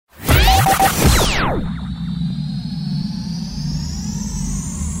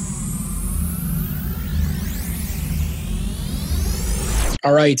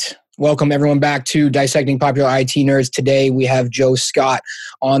All right. Welcome everyone back to Dissecting Popular IT Nerds. Today we have Joe Scott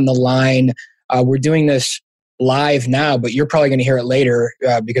on the line. We're doing this live now, but you're probably going to hear it later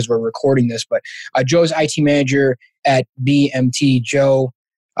because we're recording this. But Joe's IT manager at BMT. Joe,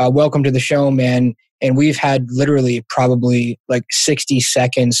 welcome to the show, man. And we've had literally probably like 60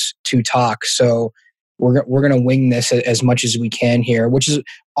 seconds to talk. So we're going to wing this as much as we can here, which is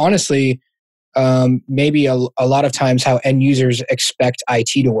honestly maybe a lot of times how end users expect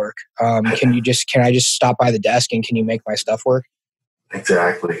IT to work. Can I just stop by the desk and can you make my stuff work?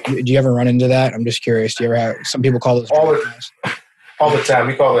 Exactly. Do you ever run into that? I'm just curious. Do you ever have, some people call those all the time.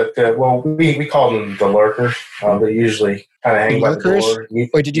 We call it, we call them the lurkers. They usually kind of hang by the door.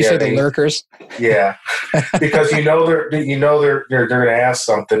 Wait, did you say the lurkers? Yeah, because they're going to ask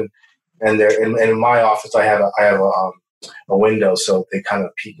something, and they're in my office. I have a window, so they kind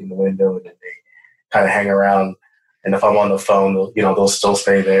of peek in the window and then they kind of hang around. And if I'm on the phone, they'll still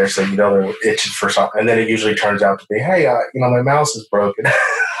stay there. So they're itching for something. And then it usually turns out to be, hey, my mouse is broken.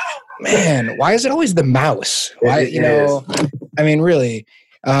 Man, why is it always the mouse? Why, I mean, really,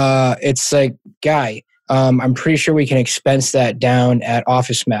 it's like, guy, I'm pretty sure we can expense that down at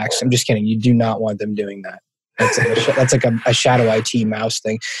Office Max. I'm just kidding. You do not want them doing that. That's like a shadow IT mouse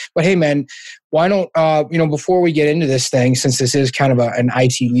thing. But hey, man, why don't, before we get into this thing, since this is kind of an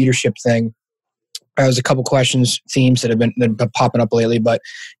IT leadership thing, there's a couple themes that have been popping up lately, but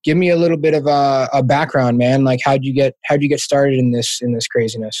give me a little bit of a background, man. Like, how'd you get started in this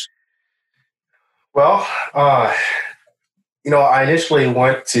craziness? Well, I initially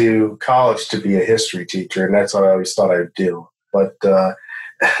went to college to be a history teacher, and that's what I always thought I'd do. But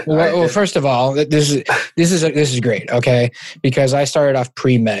well, first of all, this is great, okay? Because I started off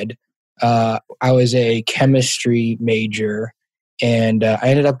pre-med. I was a chemistry major, and I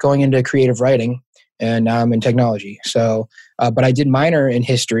ended up going into creative writing, and now I'm in technology. So, but I did minor in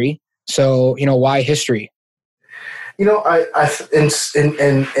history. So, why history? In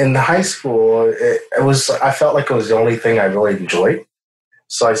high school, I felt like it was the only thing I really enjoyed.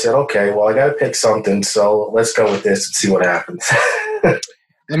 So I said, okay, well, I got to pick something. So let's go with this and see what happens.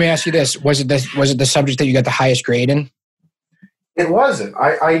 Let me ask you this: was it the subject that you got the highest grade in? It wasn't.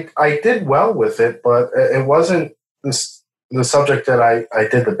 I did well with it, but it wasn't the subject that I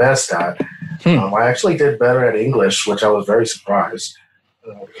did the best at. I actually did better at English, which I was very surprised.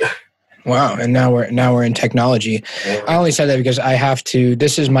 Wow, and now we're in technology. Yeah. I only said that because I have to.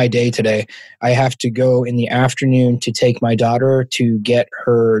 This is my day today. I have to go in the afternoon to take my daughter to get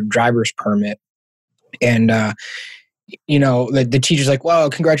her driver's permit, and the teacher's like, "Wow,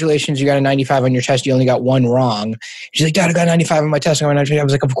 congratulations! You got a 95 on your test. You only got one wrong." She's like, "Dad, I got a 95 on my test." I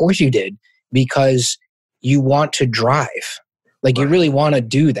was like, "Of course you did, because you want to drive. Like, you really want to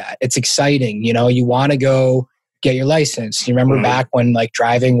do that. It's exciting. You want to go get your license." You remember back when like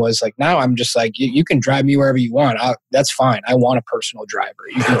driving was like, now I'm just like, you can drive me wherever you want. That's fine. I want a personal driver.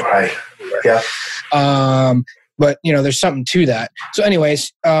 You can drive everywhere. Yeah. But there's something to that. So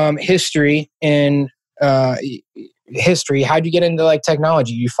anyways, history, how'd you get into like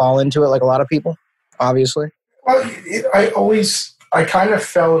technology? You fall into it like a lot of people, obviously. Well, I kind of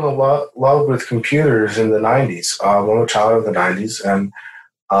fell in love with computers in the 90s. I'm a child of the 90s, and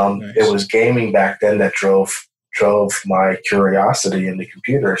nice. It was gaming back then that drove my curiosity into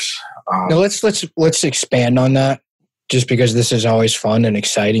computers. Now let's expand on that, just because this is always fun and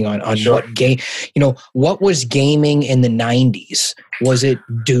exciting on sure. What game. What was gaming in the 90s? Was it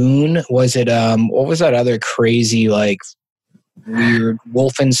Dune? Was it what was that other crazy like weird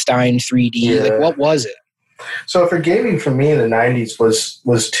Wolfenstein 3D? Yeah. Like, what was it? So for gaming, for me in the 90s was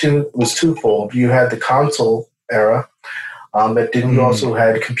twofold. You had the console era, but then you also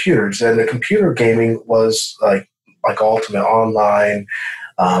had computers, and the computer gaming was like Ultimate Online,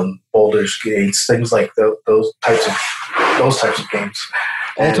 Baldur's Gates, things like those types of games.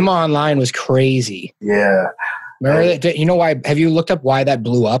 Ultima Online was crazy. Yeah. Remember that? You know why? Have you looked up why that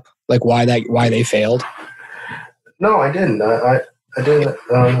blew up? Like why they failed? No, I didn't. I didn't.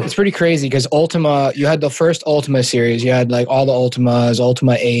 It's pretty crazy because Ultima, you had the first Ultima series. You had like all the Ultimas,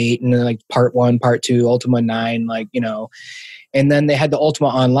 Ultima 8, and then like Part 1, Part 2, Ultima 9, and then they had the Ultima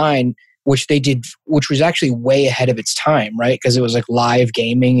Online, which was actually way ahead of its time, right? Because it was like live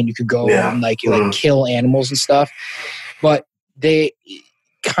gaming and you could go and like kill animals and stuff. But they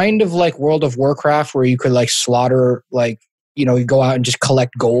kind of like World of Warcraft, where you could like slaughter, you go out and just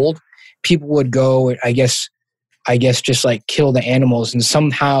collect gold. People would go, I guess just like kill the animals, and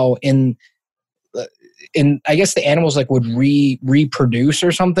somehow I guess the animals like would reproduce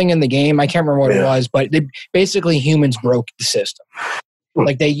or something in the game. I can't remember what it was, but basically humans broke the system.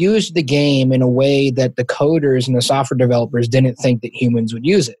 Like they used the game in a way that the coders and the software developers didn't think that humans would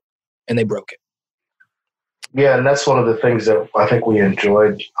use it, and they broke it. Yeah, and that's one of the things that I think we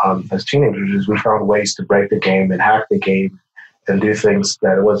enjoyed as teenagers is we found ways to break the game and hack the game and do things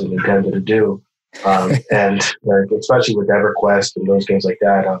that it wasn't intended to do. And especially with EverQuest and those games like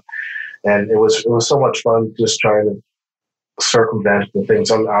that. And it was so much fun just trying to circumvent the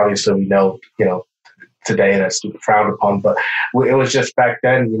things. Obviously, we know, today that's frowned upon, but it was just back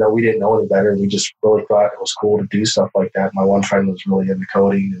then, we didn't know any better. We just really thought it was cool to do stuff like that. My one friend was really into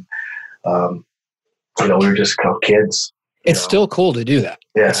coding, and we were just kids. It's still cool to do that.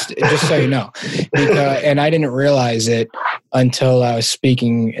 Yeah. Just so you know. And I didn't realize it until I was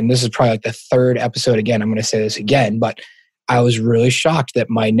speaking, and this is probably like the third episode again. I'm going to say this again, but I was really shocked that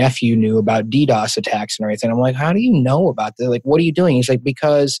my nephew knew about DDoS attacks and everything. I'm like, how do you know about this? Like, what are you doing? He's like,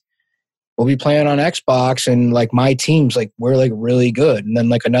 because we'll be playing on Xbox and like my team's like, we're like really good. And then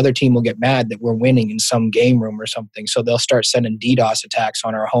like another team will get mad that we're winning in some game room or something. So they'll start sending DDoS attacks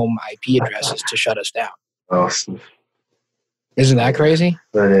on our home IP addresses to shut us down. Awesome. Isn't that crazy?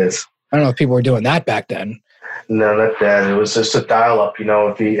 That is. I don't know if people were doing that back then. No, not that. It was just a dial-up.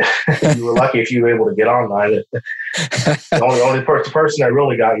 If you were lucky if you were able to get online. The only person that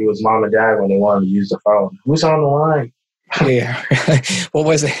really got you was mom and dad when they wanted to use the phone. Who's on the line? Yeah. What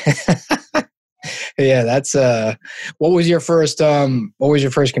was it? Yeah, that's what was your first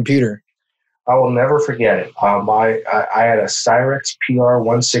computer? I will never forget it. I had a Cyrix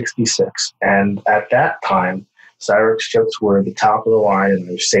PR166, and at that time, Cyrix chips were the top of the line, and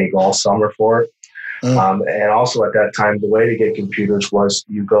I saved all summer for it. And also at that time, the way to get computers was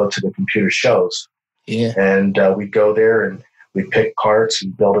you go to the computer shows. Yeah. And we'd go there and we'd pick parts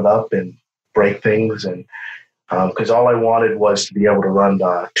and build it up and break things. And because all I wanted was to be able to run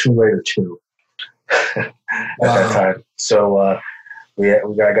Tomb Raider 2 at that time. So I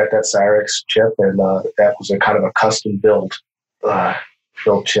got that Cyrix chip, and that was a kind of a custom build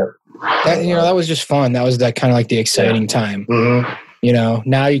chip. That was just fun. That was that kind of like the exciting time. Mm-hmm.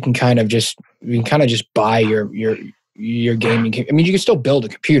 Now you can kind of just buy your gaming. I mean, you can still build a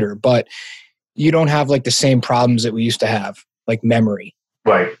computer, but you don't have like the same problems that we used to have, like memory,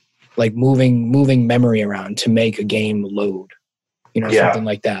 right? Like moving memory around to make a game load, something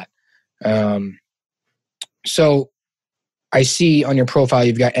like that. So I see on your profile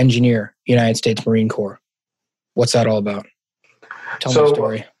you've got engineer, United States Marine Corps. What's that all about? Tell me the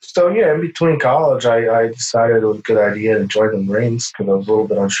story. So yeah, in between college, I decided it was a good idea to join the Marines because I was a little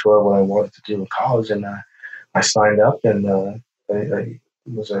bit unsure what I wanted to do in college, and I signed up, and I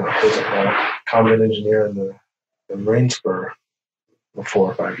was a combat engineer in the Marines for 4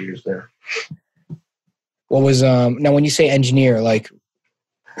 or 5 years there. What was now when you say engineer, like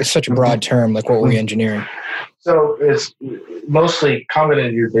it's such a broad term, like what were you engineering? So it's mostly combat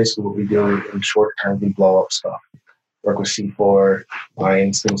engineer. Basically, what we do in short term, we blow up stuff. Work with C4,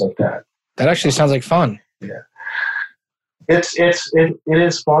 mines, things like that. That actually sounds like fun. Yeah, it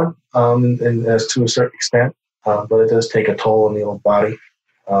is fun, and as to a certain extent, but it does take a toll on the old body.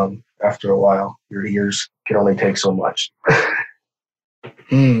 After a while, your ears can only take so much.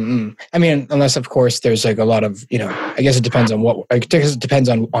 I mean, unless of course there's like a lot of, I guess it depends on what. I guess it depends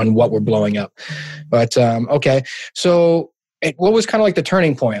on what we're blowing up. But okay, so what was kind of like the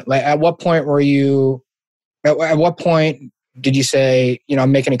turning point? Like, at what point were you? At what point did you say,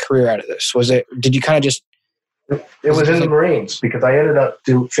 I'm making a career out of this? Did you kind of just... It was in the Marines because I ended up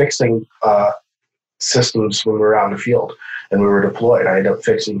fixing systems when we were out in the field and we were deployed. I ended up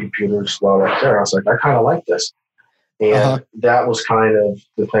fixing computers while right there. I was like, I kind of like this. And that was kind of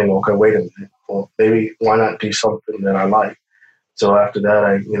the thing. Okay, wait a minute. Well, maybe why not do something that I like? So after that,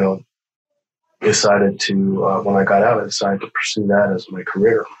 I, decided to, when I got out, I decided to pursue that as my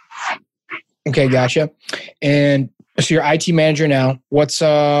career. Okay, gotcha. And so you're IT manager now. What's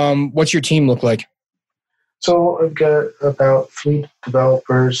your team look like? So I've got about 3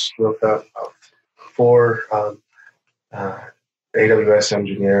 developers, about 4 AWS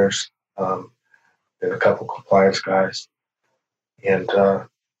engineers, and a couple compliance guys. And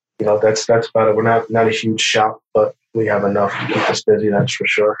that's about it. We're not a huge shop, but we have enough to keep us busy, that's for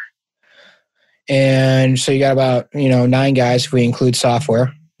sure. And so you got about 9 guys if we include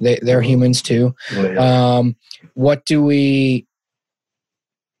software. They're humans too. Yeah.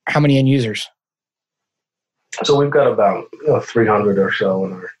 How many end users? So we've got about 300 or so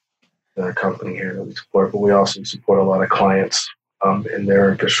in our company here that we support, but we also support a lot of clients in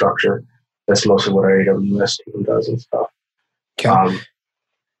their infrastructure. That's mostly what our AWS team does and stuff. Okay.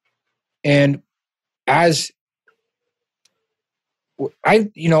 And as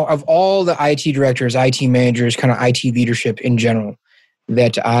of all the IT directors, IT managers, kind of IT leadership in general,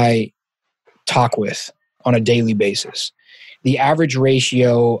 that I talk with on a daily basis, the average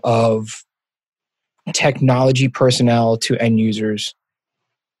ratio of technology personnel to end users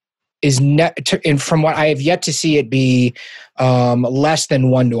is and from what I have yet to see it be less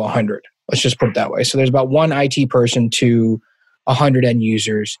than 1 to 100. Let's just put it that way. So there's about one IT person to 100 end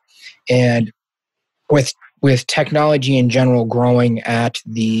users. And with technology in general growing at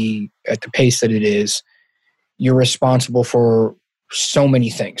the pace that it is, you're responsible for so many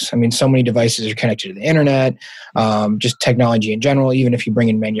things. I mean, so many devices are connected to the internet, just technology in general. Even if you bring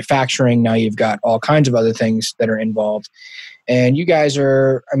in manufacturing, now you've got all kinds of other things that are involved. And you guys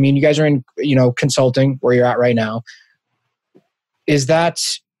are in, consulting where you're at right now. Is that,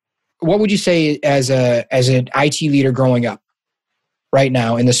 what would you say as an IT leader growing up right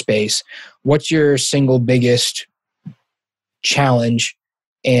now in the space? What's your single biggest challenge,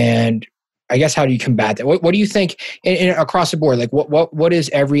 and I guess how do you combat that? What do you think across the board? Like what is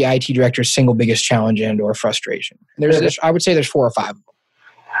every IT director's single biggest challenge and or frustration? I would say there's 4 or 5 of them.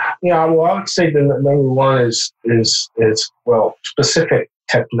 Yeah, well, I would say the number one is specific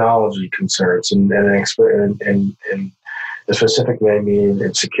technology concerns and the specific meaning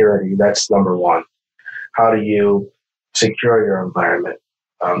and security. That's number one. How do you secure your environment?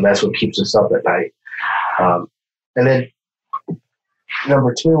 That's what keeps us up at night. And then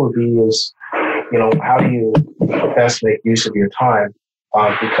number 2 would be how do you best make use of your time?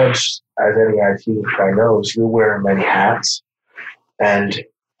 Because as any IT guy knows, you're wearing many hats, and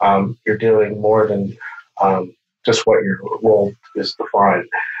you're doing more than just what your role is defined.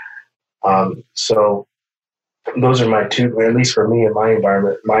 So those are my 2, at least for me in my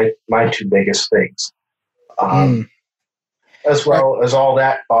environment, my 2 biggest things. As well as all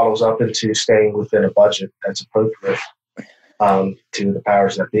that bottles up into staying within a budget that's appropriate to the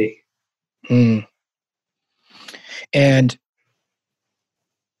powers that be. And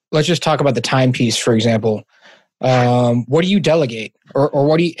let's just talk about the time piece, for example. What do you delegate, or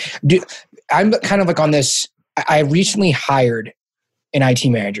what do you do? I'm kind of like on this. I recently hired an IT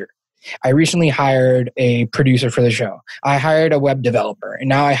manager. I recently hired a producer for the show. I hired a web developer, and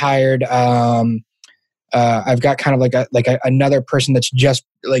now I hired. I've got kind of like another person that's just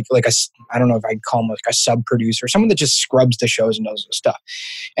like I don't know if I'd call him like a sub producer, someone that just scrubs the shows and does the stuff.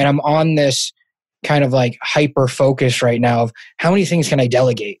 And I'm on this kind of like hyper focus right now of how many things can I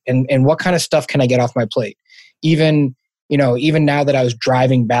delegate, and what kind of stuff can I get off my plate. Even now that I was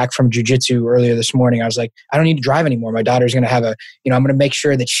driving back from jiu-jitsu earlier this morning, I was like, I don't need to drive anymore. My daughter's going to have I'm going to make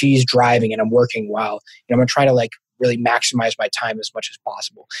sure that she's driving and I'm working while, I'm going to try to like really maximize my time as much as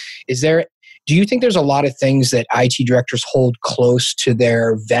possible. Do you think there's a lot of things that IT directors hold close to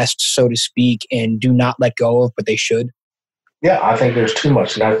their vest, so to speak, and do not let go of, but they should? Yeah, I think there's too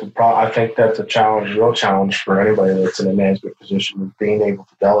much. And I think that's a real challenge for anybody that's in a management position, is being able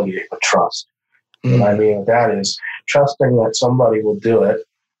to delegate with trust. Mm-hmm. What I mean with that is trusting that somebody will do it.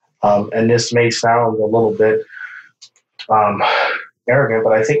 And this may sound a little bit arrogant,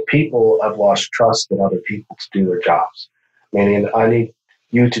 but I think people have lost trust in other people to do their jobs. Meaning, I need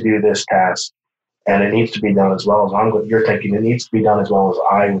you to do this task, and it needs to be done as well as you're thinking it needs to be done as well as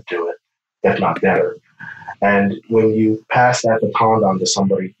I would do it, if not better. And when you pass that baton on to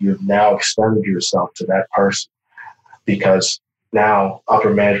somebody, you've now extended yourself to that person, because now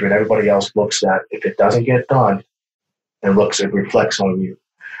upper management, everybody else looks at, if it doesn't get done, it reflects on you.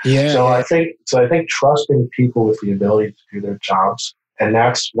 Yeah. So I think trusting people with the ability to do their jobs, and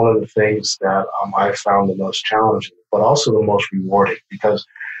that's one of the things that I found the most challenging, but also the most rewarding, because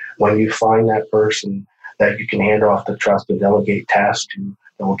when you find that person that you can hand off the trust and delegate tasks to,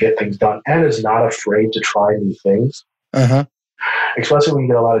 that will get things done, and is not afraid to try new things. Uh-huh. Especially when you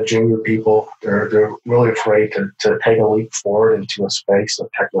get a lot of junior people, they're really afraid to take a leap forward into a space, a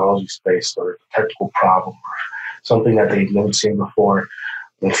technology space, or a technical problem, or something that they've never seen before,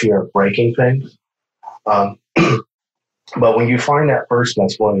 in fear of breaking things. But when you find that person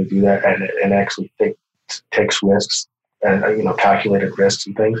that's willing to do that and actually takes risks and calculated risks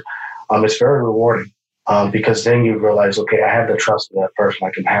and things, it's very rewarding, because then you realize, okay, I have the trust of that person.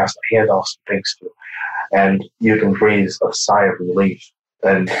 I can hand off some things to, and you can breathe a sigh of relief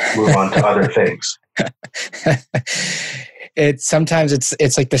and move on to other things. Sometimes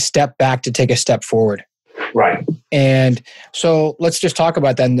it's like the step back to take a step forward. Right. And so let's just talk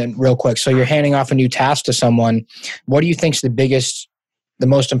about that then real quick. So you're handing off a new task to someone. What do you think is the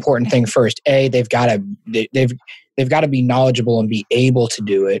most important thing first? They've got to be knowledgeable and be able to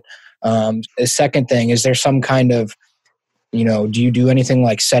do it. The second thing, is there some kind of, do you do anything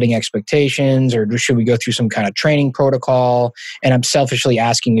like setting expectations, or should we go through some kind of training protocol? And I'm selfishly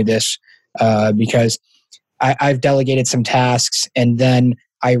asking you this because I've delegated some tasks, and then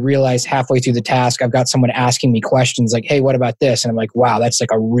I realized halfway through the task, I've got someone asking me questions like, hey, what about this? And I'm like, wow, that's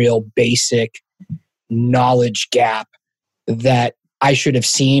like a real basic knowledge gap that I should have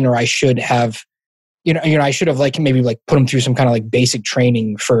seen, or I should have, I should have like maybe like put them through some kind of like basic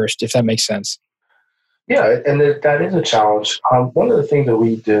training first, if that makes sense. Yeah, and that is a challenge. One of the things that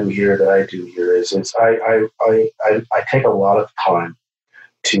we do here, that I do here, is I take a lot of time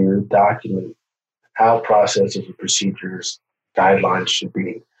to document how processes and procedures, guidelines should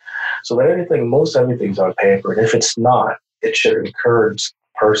be, so that most everything's on paper. And if it's not, it should encourage the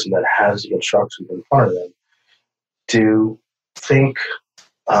person that has the instructions in front of them to think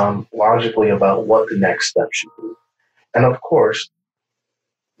logically about what the next step should be. And of course,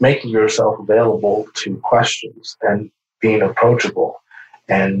 making yourself available to questions and being approachable,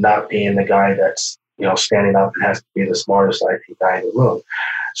 and not being the guy that's standing up and has to be the smartest IT guy in the room,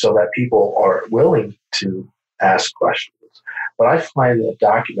 so that people are willing to ask questions. But I find that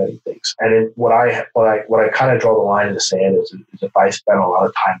documenting things, and what I kind of draw the line in the sand is if I spend a lot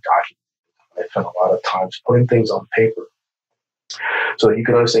of time documenting, I spend a lot of time putting things on paper, so that you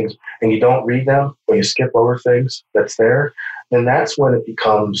can understand things, and you don't read them or you skip over things that's there, then that's when it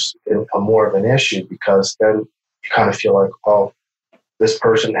becomes a more of an issue, because then you kind of feel like, oh, this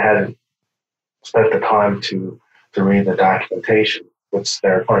person hadn't spent the time to read the documentation, which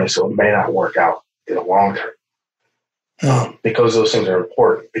they're funny, so it may not work out in the long term. Because those things are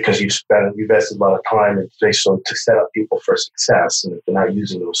important, because you've invested a lot of time and space to set up people for success, and if they're not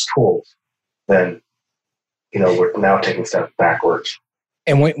using those tools, then we're now taking steps backwards.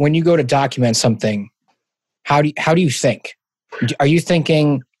 And when you go to document something, how do you think? Are you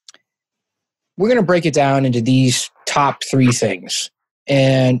thinking, we're going to break it down into these top 3 things,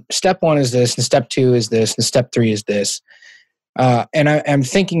 and step 1 is this, and step 2 is this, and step 3 is this? And I'm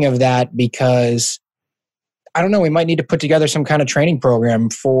thinking of that because, I don't know, we might need to put together some kind of training program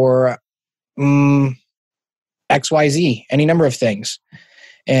for XYZ, any number of things.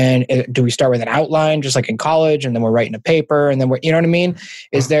 And do we start with an outline, just like in college, and then we're writing a paper, and then we're, you know what I mean?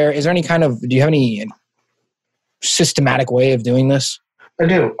 Is there any kind of, do you have any systematic way of doing this? I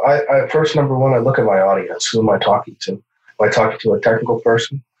do. I first, number one, I look at my audience. Who am I talking to? Am I talking to a technical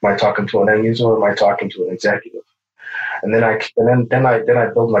person? Am I talking to an end user? Or am I talking to an executive? And then I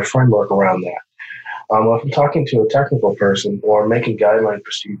build my framework around that. If I'm talking to a technical person or making guideline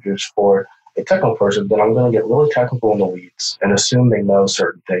procedures for a technical person, then I'm going to get really technical in the weeds and assume they know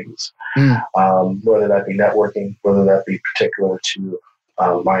certain things, whether that be networking, whether that be particular to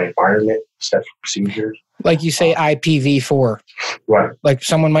my environment, steps and procedures. Like you say, IPv4. Right. Like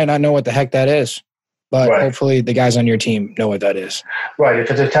someone might not know what the heck that is, but hopefully the guys on your team know what that is. Right. If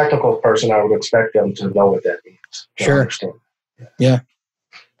it's a technical person, I would expect them to know what that means. Sure. Understand. Yeah.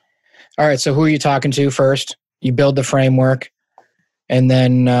 All right. So who are you talking to first? You build the framework, and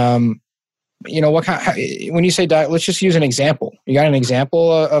then what kind? When you say let's just use an example. You got an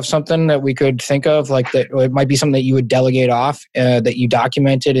example of something that we could think of, like that it might be something that you would delegate off, that you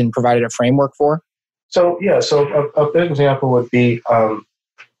documented and provided a framework for? So a big example would be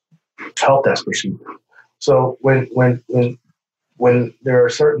helpdesk procedure. So when there are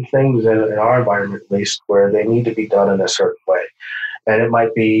certain things in our environment, at least, where they need to be done in a certain way, and it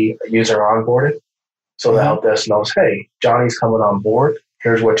might be user onboarded, so the helpdesk knows, hey, Johnny's coming on board.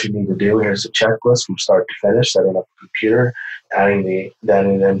 Here's what you need to do. Here's the checklist from start to finish, setting up a computer, adding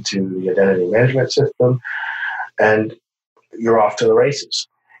them to the identity management system, and you're off to the races.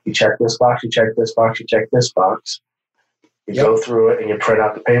 You check this box, you check this box, you check this box. You go through it and you print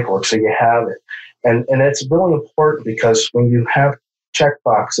out the paperwork so you have it. And it's really important, because when you have check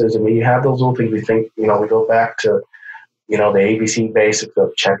boxes, and when you have those little things, we think, we go back to, the ABC basics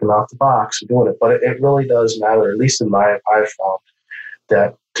of checking off the box and doing it. But it really does matter, at least I've found,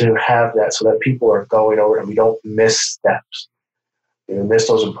 that to have that so that people are going over and we don't miss steps. Miss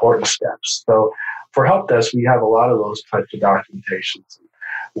those important steps. So for Helpdesk, we have a lot of those types of documentations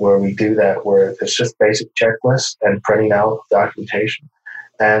where we do that, where it's just basic checklists and printing out documentation.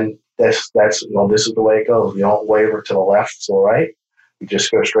 And that's this is the way it goes. We don't waver to the left or right. We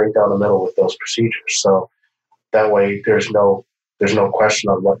just go straight down the middle with those procedures. So that way there's no question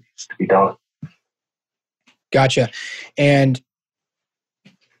on what needs to be done. Gotcha. And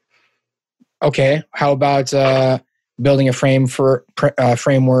okay, how about building a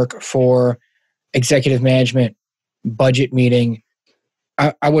framework for executive management, budget meeting?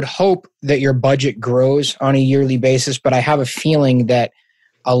 I would hope that your budget grows on a yearly basis, but I have a feeling that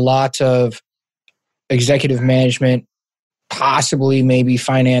a lot of executive management, possibly maybe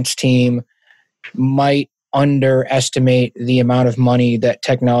finance team, might underestimate the amount of money that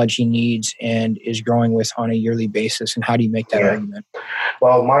technology needs and is growing with on a yearly basis? And how do you make that argument?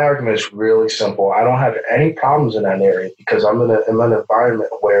 Well, my argument is really simple. I don't have any problems in that area because I'm in an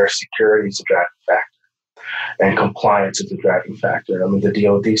environment where security is a driving factor and compliance is a driving factor. I'm in the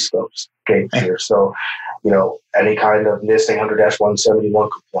DoD scope here. So, any kind of NIST 800-171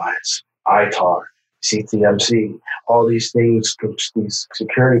 compliance, ITAR, CTMC, all these things, these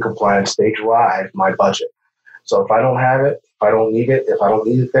security compliance, they drive my budget. So if I don't have it, if I don't need it, if I don't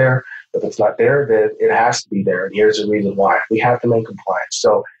need it there, if it's not there, then it has to be there. And here's the reason why. We have to make compliance.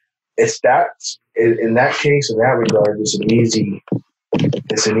 So it's that, in that case, in that regard, it's an easy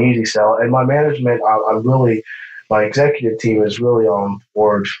sell. And my management, my executive team is really on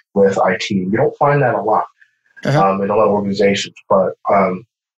board with IT. You don't find that a lot in a lot of organizations, but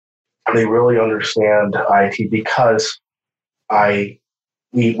they really understand IT because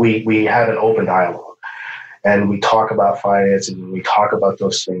we have an open dialogue. And we talk about finance and we talk about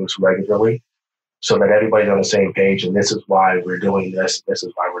those things regularly so that everybody's on the same page. And this is why we're doing this. This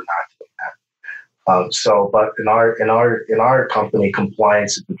is why we're not doing that. But in our company,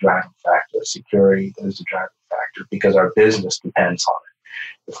 compliance is the driving factor. Security is the driving factor because our business depends on it.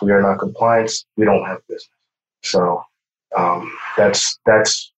 If we are not compliant, we don't have business. So that's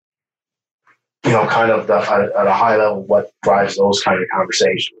kind of at a high level what drives those kind of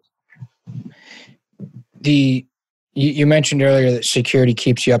conversations. You mentioned earlier that security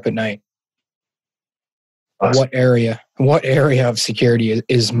keeps you up at night. What area of security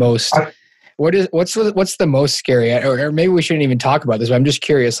is most? What's the most scary? Or maybe we shouldn't even talk about this. But I'm just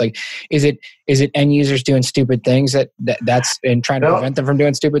curious. Like, is it end users doing stupid things that's and trying to prevent them from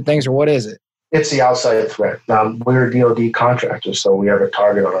doing stupid things, or what is it? It's the outside threat. We're DoD contractors, so we have a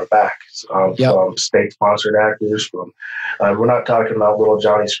target on our back from state-sponsored actors. We're not talking about little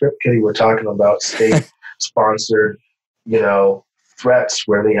Johnny Script Kiddie. We're talking about state-sponsored, threats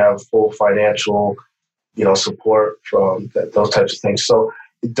where they have full financial, support from those types of things. So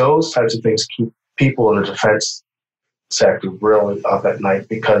those types of things keep people in the defense sector really up at night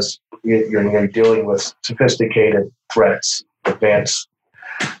because you're dealing with sophisticated threats, advanced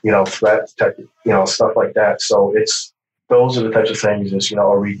threats, stuff like that. So those are the types of things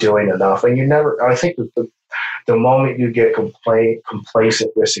are we doing enough? And I think that the moment you get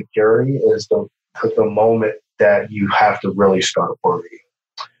complacent with security is the moment that you have to really start worrying.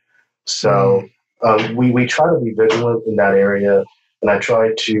 So we try to be vigilant in that area,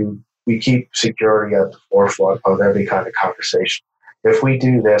 and we keep security at the forefront of every kind of conversation. If we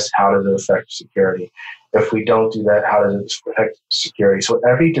do this, how does it affect security? If we don't do that, how does it affect security? So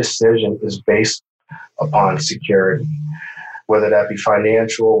every decision is based upon security, whether that be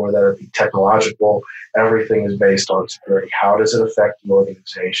financial, whether that be technological, everything is based on security. How does it affect the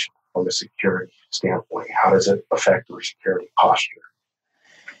organization from a security standpoint? How does it affect their security posture?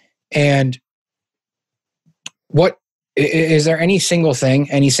 And what is there any single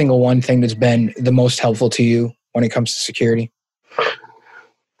one thing that's been the most helpful to you when it comes to security?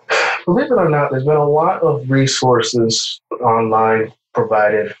 Believe it or not, there's been a lot of resources online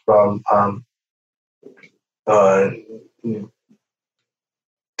provided from the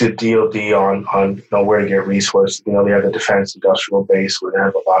DoD on where to get resources. They have the Defense Industrial Base where they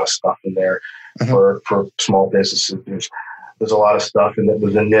have a lot of stuff in there for small businesses. There's a lot of stuff in the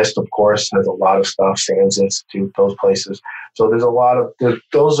NIST, of course, has a lot of stuff. SANS Institute, those places. So there's a lot of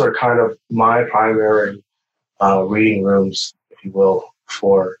those are kind of my primary reading rooms, if you will,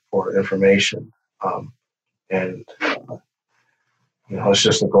 for information. It's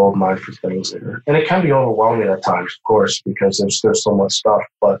just a gold mine for things there. And it can be overwhelming at times, of course, because there's so much stuff.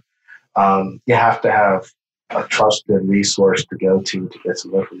 But you have to have a trusted resource to go to get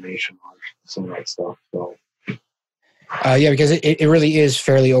some information on some of that stuff. So. Because it really is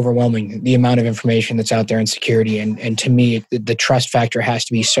fairly overwhelming, the amount of information that's out there in security. And to me, the trust factor has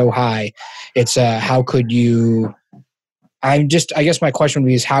to be so high. It's how could you... I guess my question would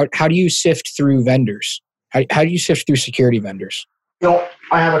be is how do you sift through vendors? How do you sift through security vendors? I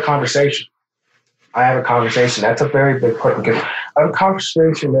have a conversation. That's a very big part because I have a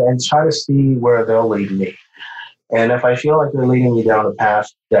conversation and try to see where they'll lead me. And if I feel like they're leading me down a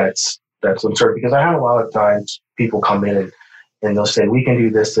path that's uncertain, because I have a lot of times people come in and they'll say, we can do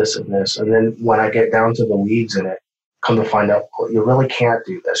this, this, and this. And then when I get down to the weeds in it, come to find out, well, you really can't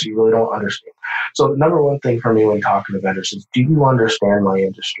do this. You really don't understand. So the number one thing for me when talking to vendors is, do you understand my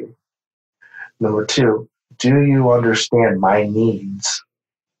industry? Number two, do you understand my needs?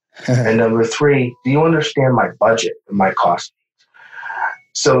 And number three, do you understand my budget and my cost?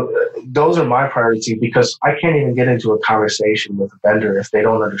 So those are my priorities because I can't even get into a conversation with a vendor if they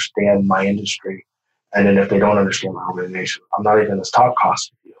don't understand my industry And then if they don't understand my organization, I'm not even going to talk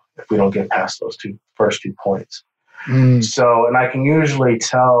costs with you if we don't get past those first 2 points. So, and I can usually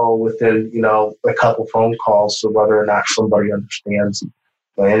tell within, a couple phone calls so whether or not somebody understands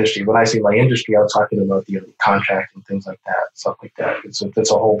my industry. When I say my industry, I'm talking about the contract and things like that, stuff like that. It's a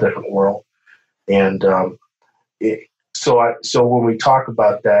whole different world. And so when we talk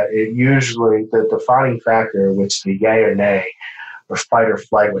about that, it usually the defining factor, which the yay or nay, or fight or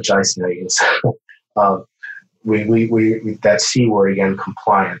flight, which I say is we that C word again,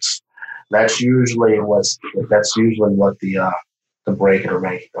 compliance. That's usually what the break it or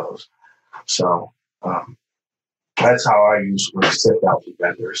make it goes. So that's how I usually sit down with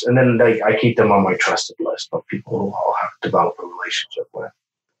vendors, and then I keep them on my trusted list of people who I'll have to develop a relationship with.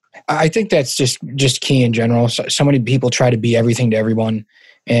 I think that's just key in general. So many people try to be everything to everyone,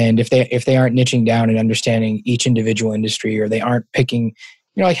 and if they aren't niching down and understanding each individual industry, or they aren't picking,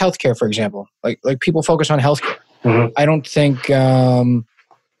 like healthcare, for example, like people focus on healthcare. Mm-hmm. I don't think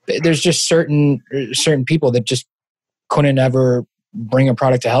there's just certain people that just couldn't ever bring a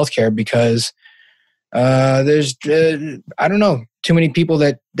product to healthcare because there's I don't know, too many people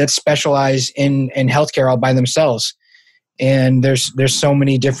that specialize in healthcare all by themselves. And there's so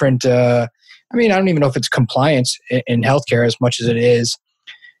many different, I don't even know if it's compliance in healthcare as much as it is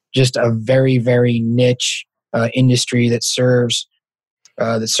just a very, very niche industry that serves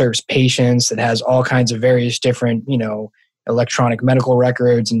patients, that has all kinds of various different, electronic medical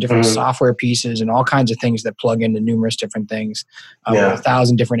records and different software pieces and all kinds of things that plug into numerous different things with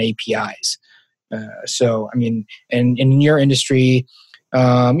 1,000 different APIs. And in your industry,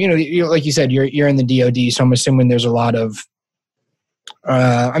 like you said, you're in the DoD, so I'm assuming there's a lot of.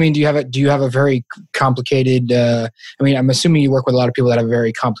 Do you have a very complicated? I'm assuming you work with a lot of people that have a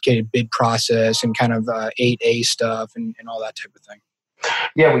very complicated bid process and kind of 8A stuff and all that type of thing.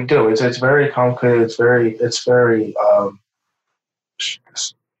 Yeah, we do. It's very complicated. It's very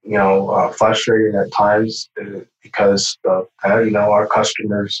frustrating at times because our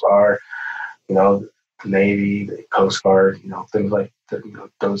customers are the Navy, the Coast Guard, things like that,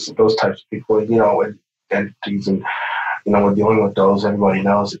 those types of people, and entities, and we're dealing with those. Everybody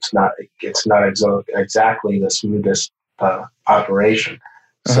knows it's not exactly the smoothest operation.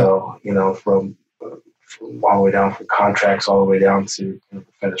 So from all the way down from contracts all the way down to the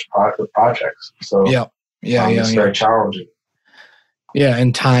finished projects. So it's very challenging. Yeah,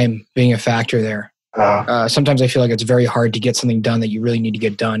 and time being a factor there. Sometimes I feel like it's very hard to get something done that you really need to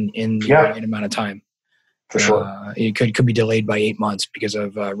get done in the right amount of time. For sure. It could be delayed by 8 months because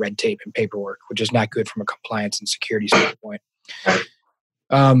of red tape and paperwork, which is not good from a compliance and security standpoint.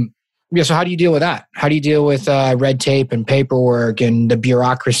 So how do you deal with that? How do you deal with red tape and paperwork and the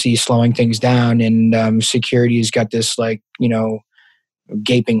bureaucracy slowing things down, and security's got this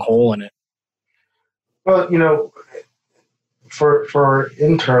gaping hole in it? Well, for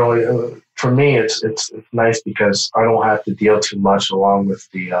internally, for me, it's nice because I don't have to deal too much along with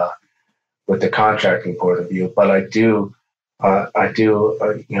the contracting point of view, but I do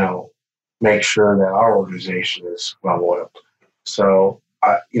make sure that our organization is well oiled. So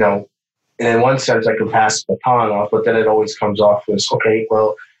and in one sense, I can pass the baton off, but then it always comes off as, okay,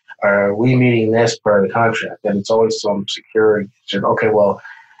 well, are we meeting this per the contract? And it's always some security. Okay, well,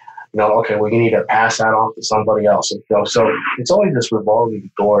 we need to pass that off to somebody else. So it's always this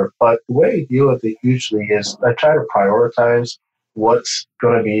revolving door. But the way you deal with it usually is I try to prioritize what's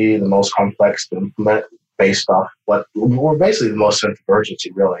going to be the most complex to implement based off what we're basically the most sense of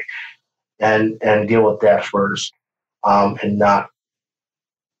urgency, really, and deal with that first, and not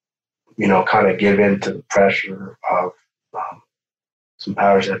kind of give in to the pressure of some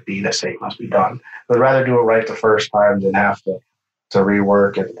powers that be that say it must be done. But rather do it right the first time than have to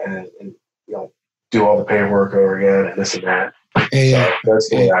rework and do all the paperwork over again and this and that. So that's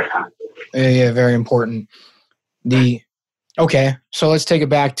the way I kind of do it. Yeah, very important. Okay, so let's take it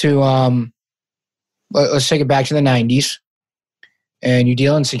back to the 90s, and you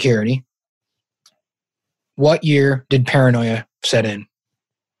deal in security. What year did paranoia set in?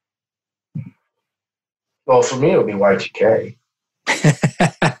 Well, for me, it would be Y2K.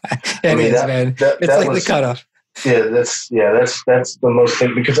 Man. It's like the cutoff. Yeah, that's the most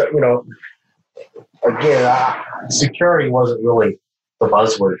thing because again, security wasn't really the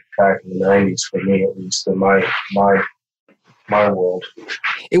buzzword back in the 90s for me, at least in my world.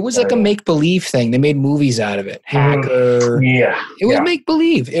 It was like a make-believe thing. They made movies out of it. Hacker. Yeah. It was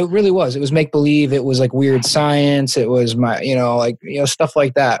make-believe. It really was. It was make-believe. It was like weird science. It was stuff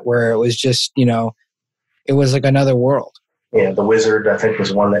like that where it was just, it was like another world. Yeah, The Wizard, I think,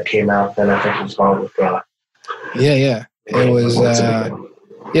 was one that came out. Then I think it was gone with... It was...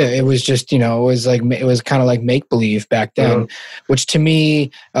 Yeah, it was just, it was kind of like make believe back then, which to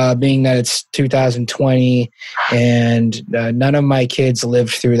me, being that it's 2020 and none of my kids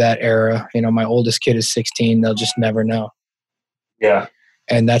lived through that era. My oldest kid is 16. They'll just never know. Yeah.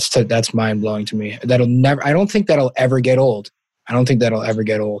 And that's mind blowing to me. I don't think that'll ever get old.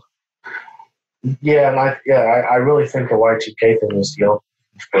 Yeah. And I really think the Y2K thing was the opening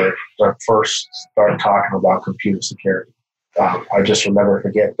for the first started talking about computer security. I just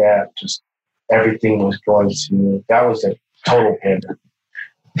forget that. Just everything was that was a total pandemic.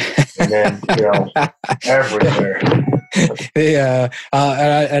 And then, everywhere. Yeah.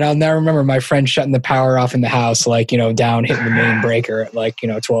 And I'll never remember my friend shutting the power off in the house, down hitting the main breaker at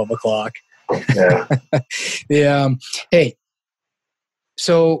 12 o'clock. Yeah. Hey,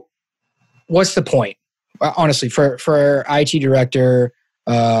 so what's the point? Honestly, for IT director,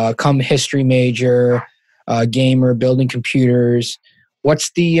 come history major, gamer, building computers.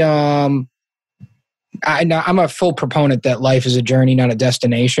 What's the? I'm a full proponent that life is a journey, not a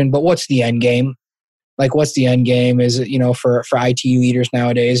destination. But what's the end game? What's the end game? Is it for IT leaders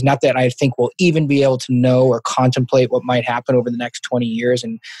nowadays? Not that I think we'll even be able to know or contemplate what might happen over the next 20 years,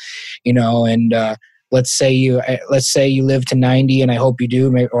 and let's say you live to 90, and I hope you do,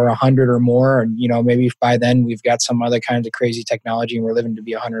 or 100 or more, and maybe by then we've got some other kinds of crazy technology and we're living to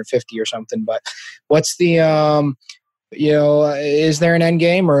be 150 or something. But what's the is there an end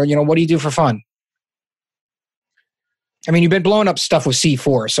game, or what do you do for fun? I mean, you've been blowing up stuff with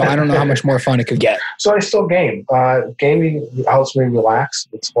C4, so I don't know how much more fun it could get. So I still game. Gaming helps me relax.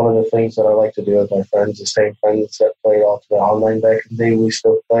 It's one of the things that I like to do with my friends, the same friends that played all the online back in the day. We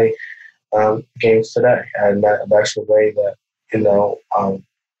still play games today, and that's the way that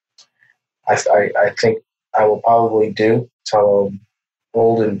I think I will probably do until I'm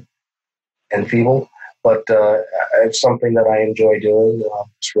old and feeble. But it's something that I enjoy doing.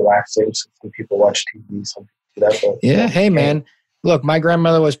 Just relaxing. Some people watch TV. Some people do that. But, yeah. Hey, man. Look, my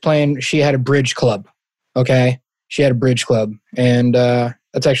grandmother was playing. She had a bridge club. Okay, she had a bridge club, and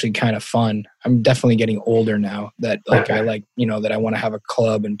that's actually kind of fun. I'm definitely getting older now that I like, that I want to have a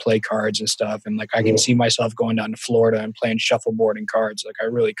club and play cards and stuff. And I can see myself going down to Florida and playing shuffleboard and cards. I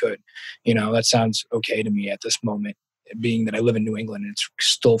really could, that sounds okay to me at this moment, being that I live in New England and it's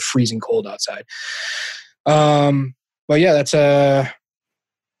still freezing cold outside. But yeah, that's so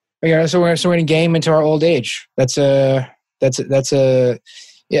we're going to game into our old age.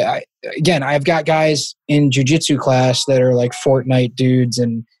 Yeah. Again, I've got guys in jiu-jitsu class that are like Fortnite dudes,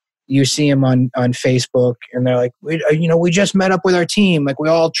 and you see them on Facebook, and they're like, we just met up with our team. We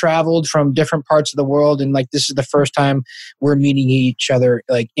all traveled from different parts of the world, and this is the first time we're meeting each other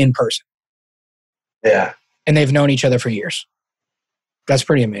in person. Yeah. And they've known each other for years. That's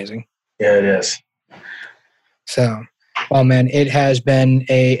pretty amazing. Yeah, it is. So, well, man, it has been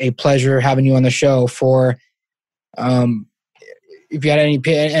a pleasure having you on the show. For if you had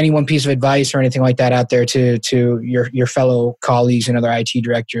any one piece of advice or anything like that out there to your fellow colleagues and other IT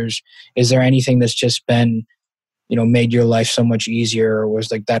directors, is there anything that's just been, made your life so much easier, or was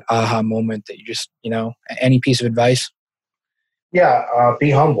that aha moment that you just, any piece of advice? Yeah,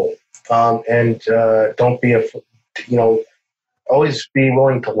 be humble, and don't be always be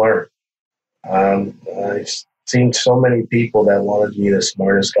willing to learn. I've seen so many people that wanted to be the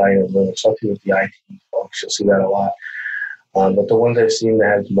smartest guy in the room, especially with the IT folks. You'll see that a lot. But the ones I've seen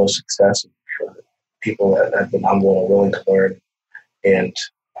that had the most success are people that have been humble and willing to learn and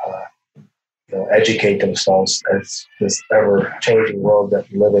educate themselves as this ever-changing world that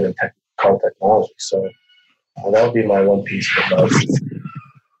we live in called technology. So that would be my one piece of advice.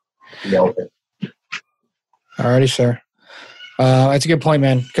 Be open. Alrighty, sir. That's a good point,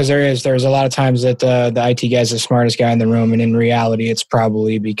 man, because there's a lot of times that the IT guy is the smartest guy in the room, and in reality, it's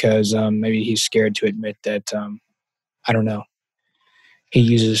probably because maybe he's scared to admit that, I don't know,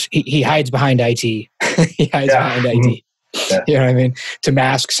 he hides behind IT. He hides behind IT. Yeah. You know what I mean? To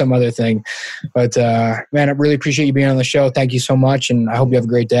mask some other thing. But, man, I really appreciate you being on the show. Thank you so much, and I hope you have a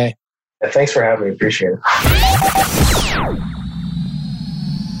great day. Thanks for having me. Appreciate it.